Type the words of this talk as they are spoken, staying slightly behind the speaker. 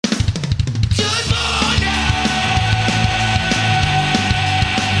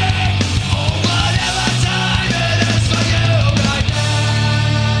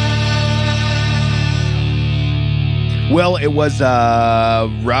Well, it was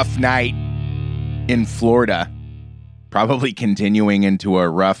a rough night in Florida, probably continuing into a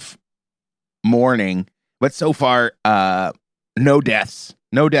rough morning, but so far, no deaths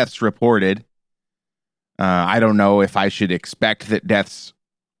reported. I don't know if I should expect that deaths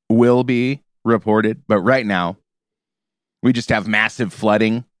will be reported, but right now, we just have massive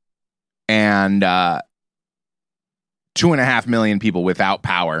flooding and 2.5 million people without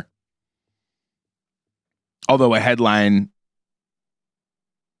power. Although a headline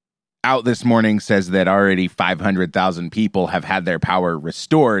out this morning says that already 500,000 people have had their power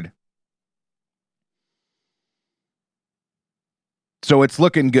restored. So it's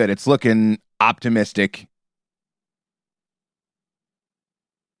looking good. It's looking optimistic.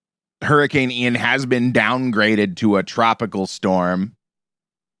 Hurricane Ian has been downgraded to a tropical storm.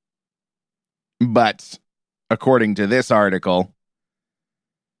 But according to this article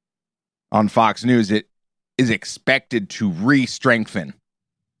on Fox News, it is expected to re-strengthen.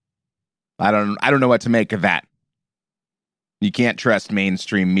 I don't know what to make of that. You can't trust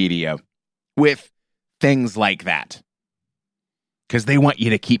mainstream media with things like that, because they want you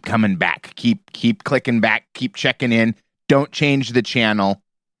to keep coming back, keep clicking back, keep checking in. Don't change the channel.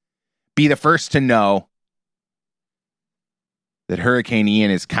 Be the first to know that Hurricane Ian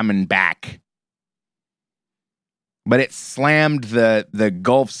is coming back. But it slammed the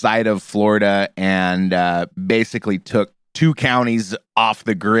Gulf side of Florida and basically took 2 counties off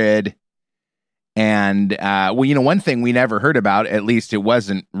the grid. And, one thing we never heard about, at least it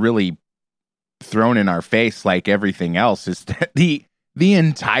wasn't really thrown in our face like everything else, is that the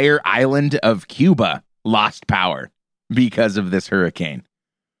entire island of Cuba lost power because of this hurricane.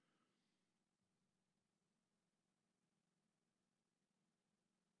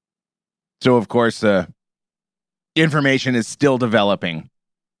 So, of course, information is still developing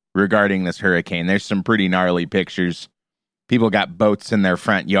regarding this hurricane. There's some pretty gnarly pictures. People got boats in their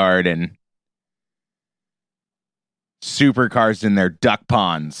front yard and supercars in their duck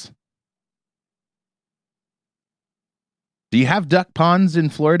ponds. Do you have duck ponds in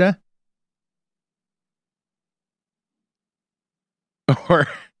Florida? Or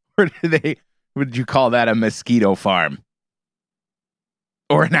would you call that a mosquito farm?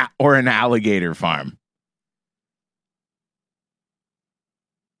 Or an alligator farm?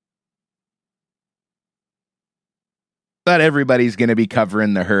 But everybody's going to be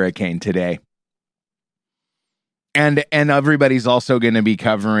covering the hurricane today. And everybody's also going to be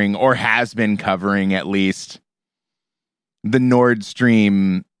covering, or has been covering at least, the Nord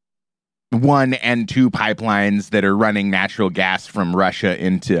Stream 1 and 2 pipelines that are running natural gas from Russia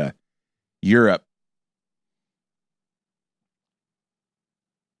into Europe.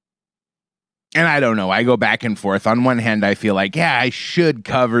 And I don't know. I go back and forth. On one hand, I feel like, yeah, I should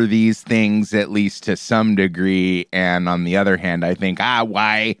cover these things at least to some degree. And on the other hand, I think,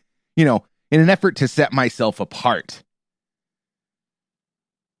 why? In an effort to set myself apart,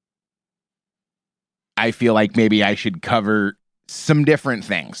 I feel like maybe I should cover some different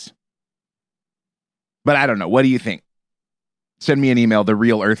things. But I don't know. What do you think? Send me an email,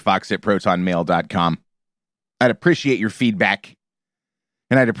 therealearthfox@protonmail.com. I'd appreciate your feedback.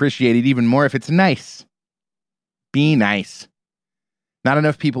 And I'd appreciate it even more if it's nice. Be nice. Not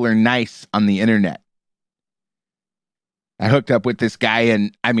enough people are nice on the internet. I hooked up with this guy,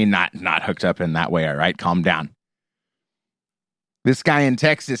 and I mean, not hooked up in that way, all right? Calm down. This guy in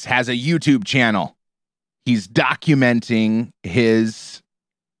Texas has a YouTube channel. He's documenting his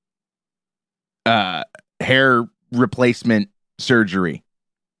hair replacement surgery.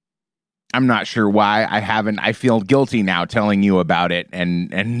 I'm not sure why I feel guilty now telling you about it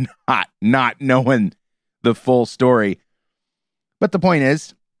and not knowing the full story. But the point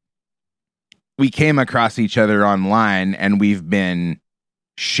is, we came across each other online and we've been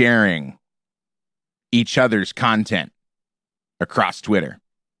sharing each other's content across Twitter.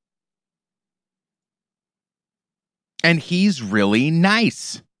 And he's really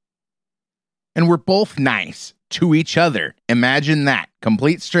nice. And we're both nice to each other. Imagine that.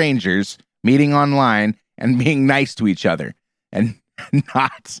 Complete strangers meeting online and being nice to each other. And our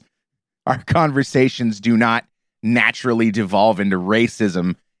conversations do not naturally devolve into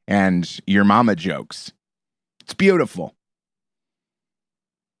racism and your mama jokes. It's beautiful.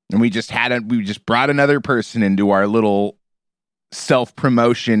 And we just brought another person into our little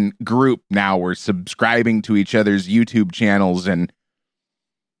self-promotion group. Now we're subscribing to each other's YouTube channels and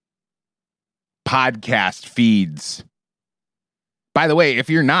podcast feeds. By the way, if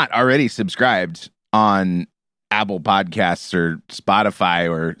you're not already subscribed on Apple Podcasts or Spotify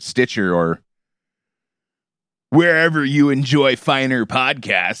or Stitcher or wherever you enjoy finer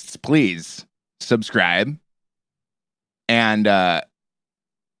podcasts, please subscribe. And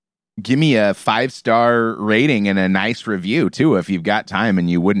give me a 5-star rating and a nice review, too, if you've got time and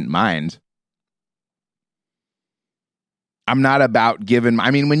you wouldn't mind. I'm not about giving...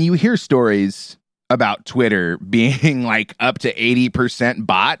 I mean, when you hear stories about Twitter being like up to 80%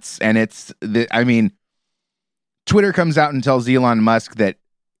 bots, and Twitter comes out and tells Elon Musk that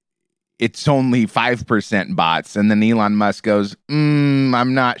it's only 5% bots, and then Elon Musk goes,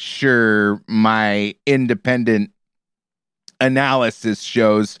 I'm not sure. My independent analysis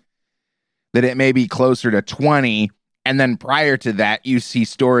shows that it may be closer to 20. And then prior to that, you see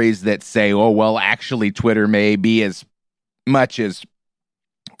stories that say, oh, well, actually, Twitter may be as much as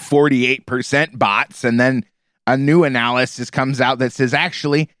 48% bots. And then a new analysis comes out that says,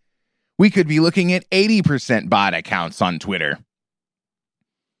 actually, we could be looking at 80% bot accounts on Twitter.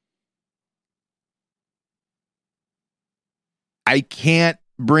 I can't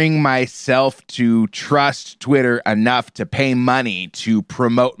bring myself to trust Twitter enough to pay money to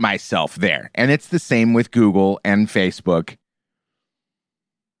promote myself there. And it's the same with Google and Facebook.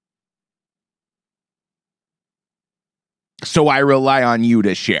 So I rely on you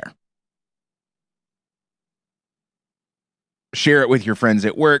to share. Share it with your friends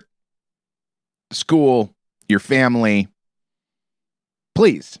at work, school, your family.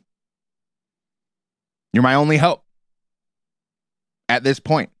 Please. You're my only hope at this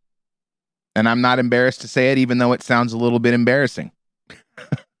point. And I'm not embarrassed to say it, even though it sounds a little bit embarrassing.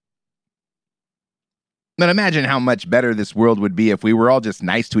 But imagine how much better this world would be if we were all just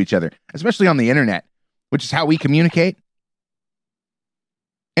nice to each other, especially on the internet, which is how we communicate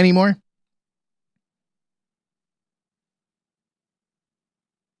anymore.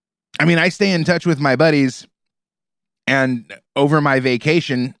 I mean, I stay in touch with my buddies, and over my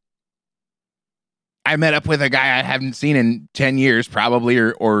vacation, I met up with a guy I haven't seen in 10 years, probably,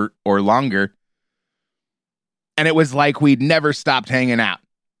 or longer. And it was like we'd never stopped hanging out.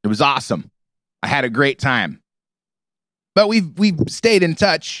 It was awesome. I had a great time. But we've stayed in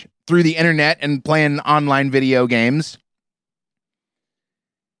touch through the internet and playing online video games.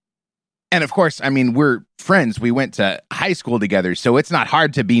 And of course, I mean, we're friends. We went to high school together, so it's not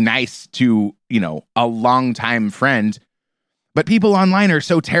hard to be nice to, a longtime friend. But people online are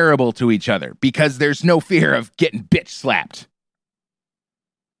so terrible to each other because there's no fear of getting bitch slapped.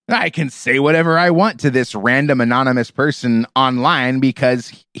 I can say whatever I want to this random anonymous person online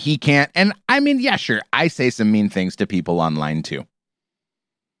because he can't. And I mean, yeah, sure, I say some mean things to people online too.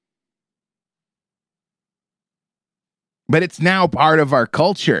 But it's now part of our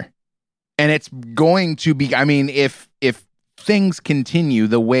culture. And it's going to be, I mean, if things continue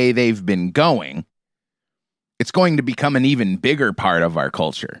the way they've been going, it's going to become an even bigger part of our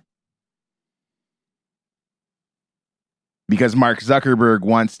culture. Because Mark Zuckerberg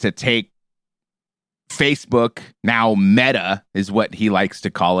wants to take Facebook, now Meta is what he likes to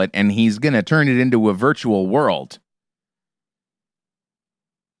call it, and he's going to turn it into a virtual world.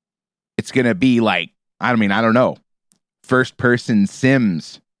 It's going to be like, I don't know, first-person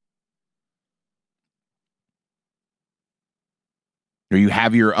Sims. Or you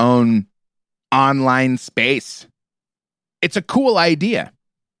have your own online space. It's a cool idea.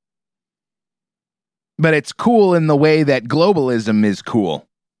 But it's cool in the way that globalism is cool.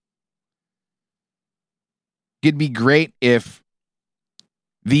 It'd be great if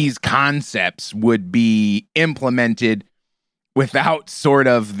these concepts would be implemented without sort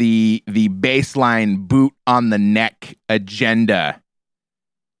of the baseline boot on the neck agenda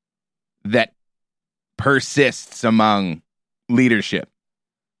that persists among leadership.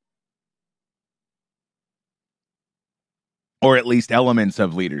 Or at least elements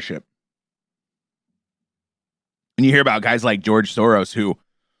of leadership. And you hear about guys like George Soros who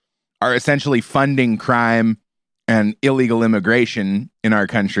are essentially funding crime and illegal immigration in our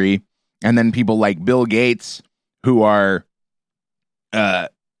country. And then people like Bill Gates who are, or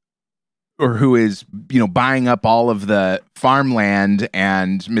who is, buying up all of the farmland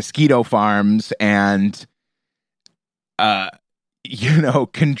and mosquito farms and,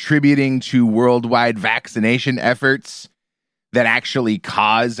 contributing to worldwide vaccination efforts that actually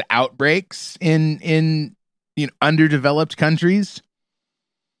cause outbreaks in underdeveloped countries.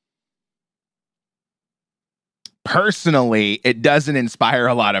 Personally, it doesn't inspire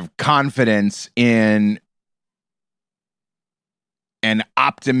a lot of confidence in an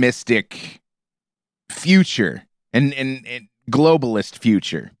optimistic future and globalist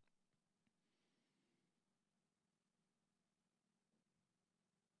future.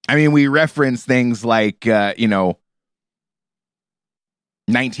 I mean, we reference things like,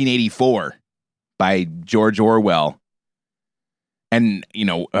 1984 by George Orwell and,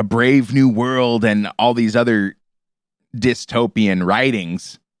 A Brave New World and all these other dystopian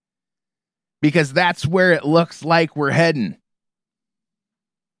writings, because that's where it looks like we're heading.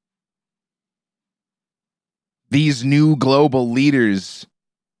 These new global leaders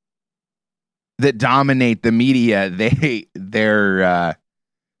that dominate the media, they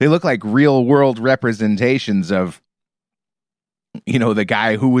look like real world representations of, the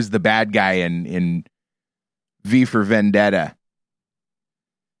guy who was the bad guy in V for Vendetta.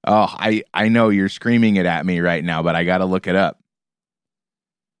 Oh, I know you're screaming it at me right now, but I got to look it up.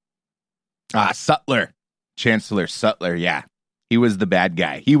 Sutler. Chancellor Sutler, yeah. He was the bad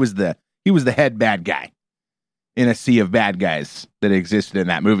guy. He was the head bad guy in a sea of bad guys that existed in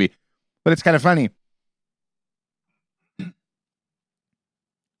that movie. But it's kind of funny.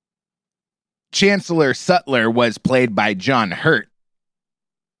 Chancellor Sutler was played by John Hurt.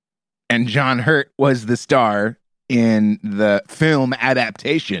 And John Hurt was the star in the film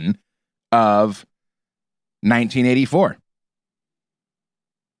adaptation of 1984.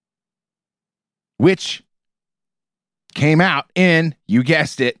 Which came out in, you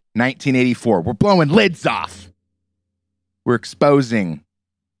guessed it, 1984. We're blowing lids off. We're exposing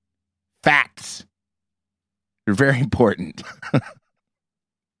facts. They're very important.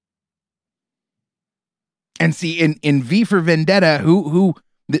 And see, in V for Vendetta,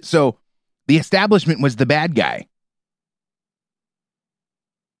 so the establishment was the bad guy.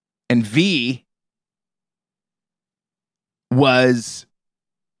 And V was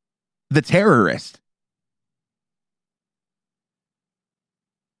the terrorist.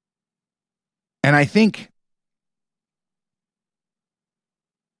 And I think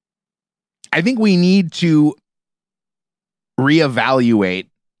we need to reevaluate.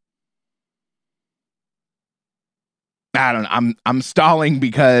 I don't know. I'm stalling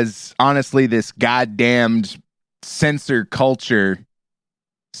because honestly, this goddamned censorship culture,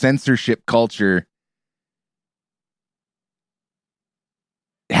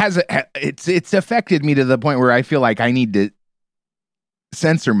 it's affected me to the point where I feel like I need to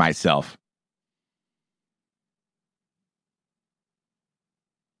censor myself.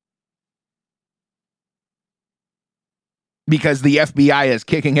 Because the FBI is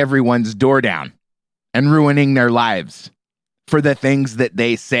kicking everyone's door down and ruining their lives for the things that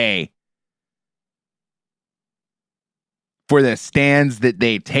they say, for the stands that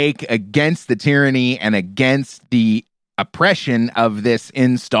they take against the tyranny and against the oppression of this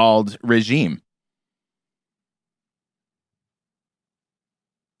installed regime.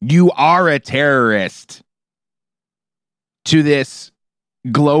 You are a terrorist to this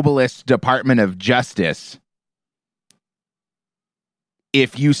globalist Department of Justice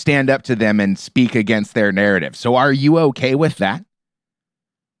if you stand up to them and speak against their narrative. So are you okay with that?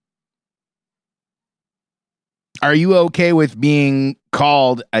 Are you okay with being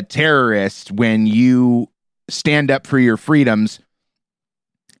called a terrorist when you stand up for your freedoms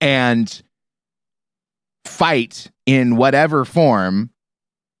and fight in whatever form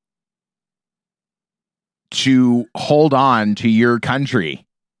to hold on to your country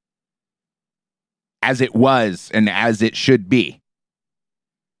as it was and as it should be,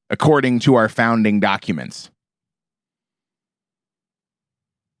 according to our founding documents?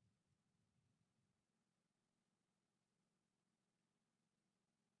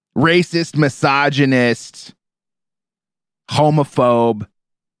 Racist, misogynist, homophobe,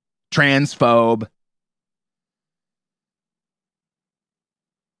 transphobe.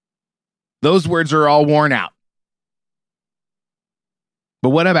 Those words are all worn out.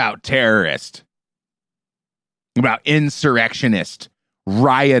 But what about terrorist? About insurrectionist,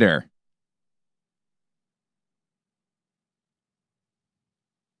 rioter?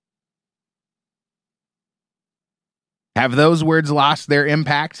 Have those words lost their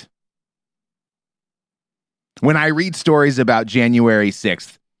impact? When I read stories about January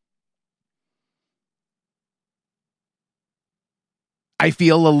 6th, I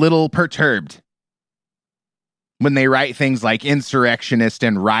feel a little perturbed when they write things like insurrectionist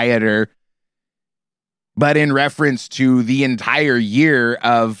and rioter, but in reference to the entire year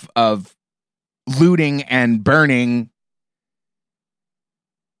of looting and burning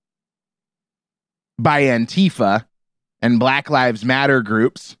by Antifa and Black Lives Matter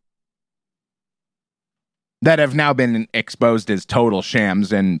groups that have now been exposed as total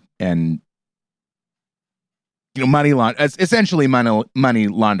shams and essentially money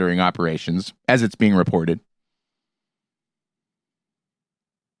laundering operations, as it's being reported.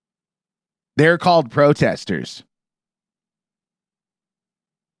 They're called protesters.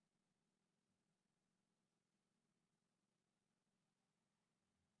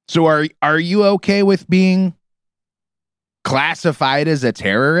 So are you okay with being classified as a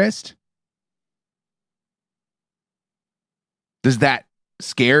terrorist? Does that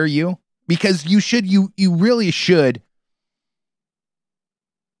scare you? Because you really should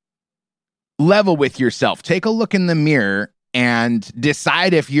level with yourself. Take a look in the mirror and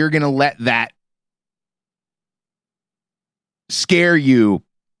decide if you're going to let that scare you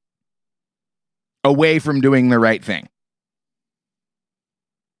away from doing the right thing.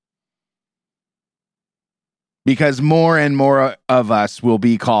 Because more and more of us will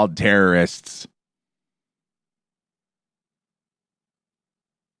be called terrorists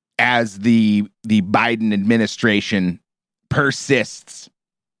as the Biden administration persists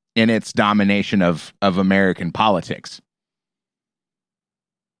in its domination of American politics.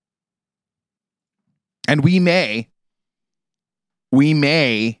 And we may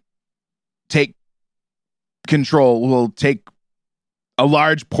take control, we'll take a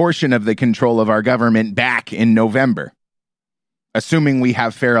large portion of the control of our government back in November, assuming we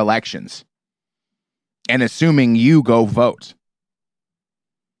have fair elections and assuming you go vote.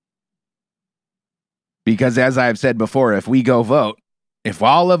 Because as I've said before, if we go vote, if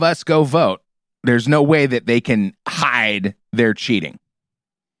all of us go vote, there's no way that they can hide their cheating.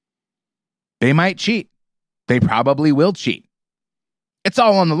 They might cheat. They probably will cheat. It's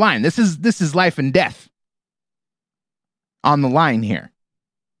all on the line. This is life and death on the line here.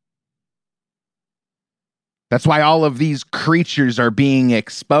 That's why all of these creatures are being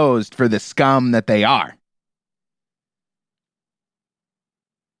exposed for the scum that they are.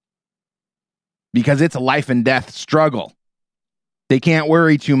 Because it's a life and death struggle. They can't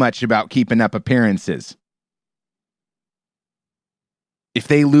worry too much about keeping up appearances. If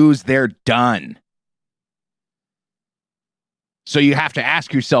they lose, they're done. So you have to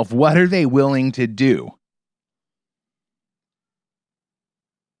ask yourself, what are they willing to do?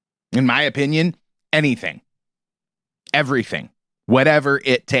 In my opinion, anything. Everything. Whatever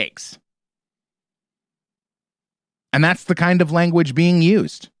it takes. And that's the kind of language being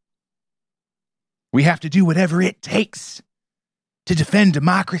used. We have to do whatever it takes to defend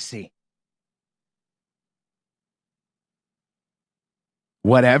democracy.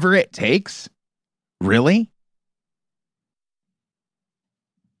 Whatever it takes? Really?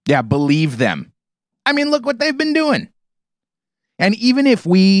 Yeah, believe them. I mean, look what they've been doing. And even if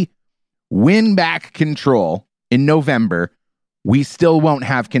we win back control in November, we still won't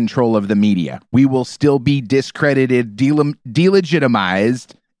have control of the media. We will still be discredited,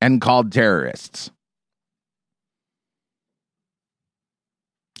 delegitimized, and called terrorists.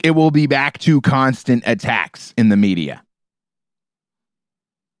 It will be back to constant attacks in the media.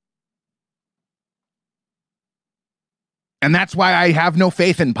 And that's why I have no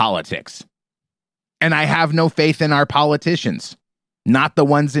faith in politics. And I have no faith in our politicians, not the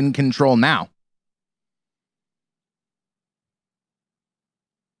ones in control now.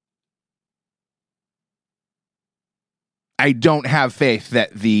 I don't have faith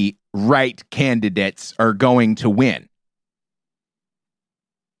that the right candidates are going to win.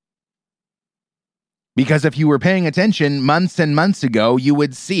 Because if you were paying attention months and months ago, you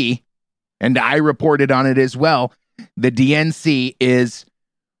would see, and I reported on it as well, the DNC is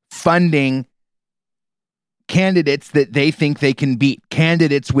funding candidates that they think they can beat,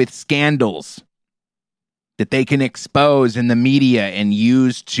 candidates with scandals that they can expose in the media and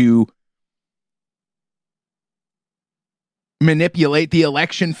use to manipulate the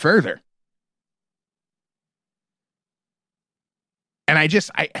election further. And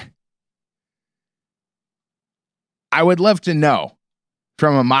I would love to know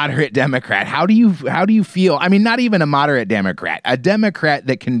from a moderate Democrat, how do you feel? I mean, not even a moderate Democrat, a Democrat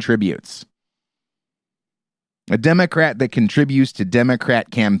that contributes. A Democrat that contributes to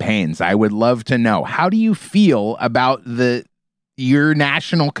Democrat campaigns. I would love to know, how do you feel about your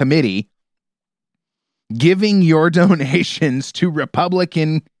national committee giving your donations to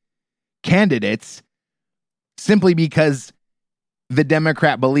Republican candidates simply because the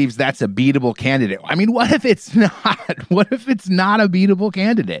Democrat believes that's a beatable candidate? I mean, what if it's not? What if it's not a beatable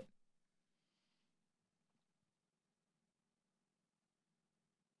candidate?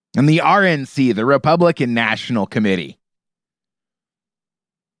 And the RNC, the Republican National Committee,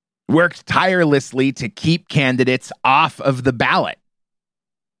 worked tirelessly to keep candidates off of the ballot.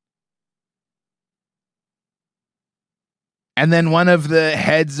 And then one of the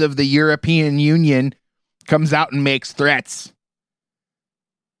heads of the European Union comes out and makes threats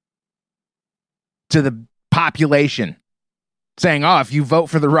to the population, saying, oh, if you vote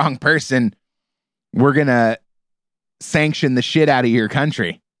for the wrong person, we're going to sanction the shit out of your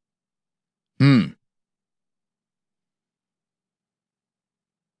country.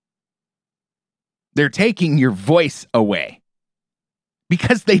 They're taking your voice away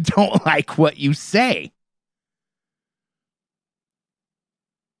because they don't like what you say.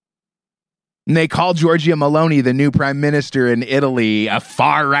 And they call Giorgia Meloni, the new prime minister in Italy, a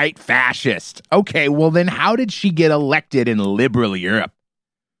far-right fascist. Okay, well then how did she get elected in liberal Europe?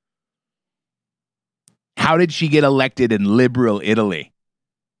 How did she get elected in liberal Italy?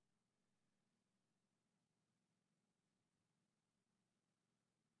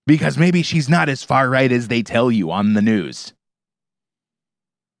 Because maybe she's not as far-right as they tell you on the news.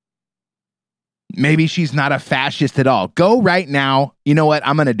 Maybe she's not a fascist at all. Go right now. You know what?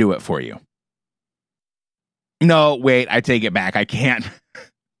 I'm going to do it for you. No, wait, I take it back. I can't.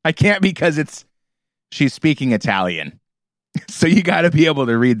 I can't because she's speaking Italian. So you got to be able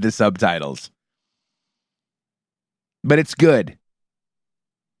to read the subtitles. But it's good.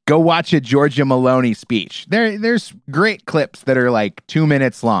 Go watch a Giorgia Meloni speech. There's great clips that are like 2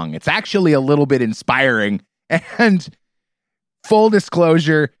 minutes long. It's actually a little bit inspiring. And full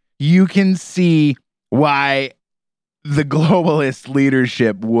disclosure, you can see why the globalist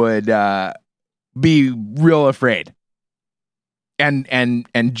leadership would be real afraid and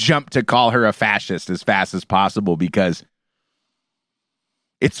jump to call her a fascist as fast as possible because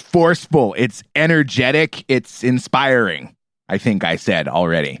it's forceful, it's energetic, it's inspiring. I think I said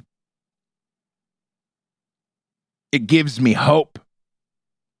already. It gives me hope.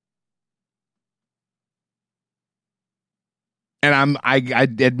 And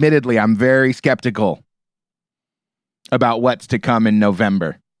admittedly, I'm very skeptical about what's to come in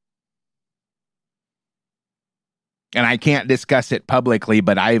November. And I can't discuss it publicly,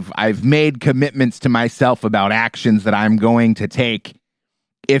 but I've made commitments to myself about actions that I'm going to take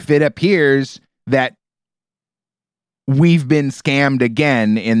if it appears that we've been scammed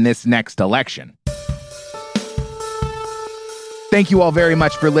again in this next election. Thank you all very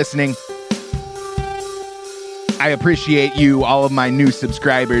much for listening. I appreciate you, all of my new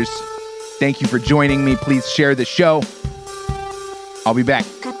subscribers. Thank you for joining me. Please share the show. I'll be back.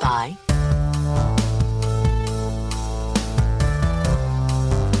 Goodbye.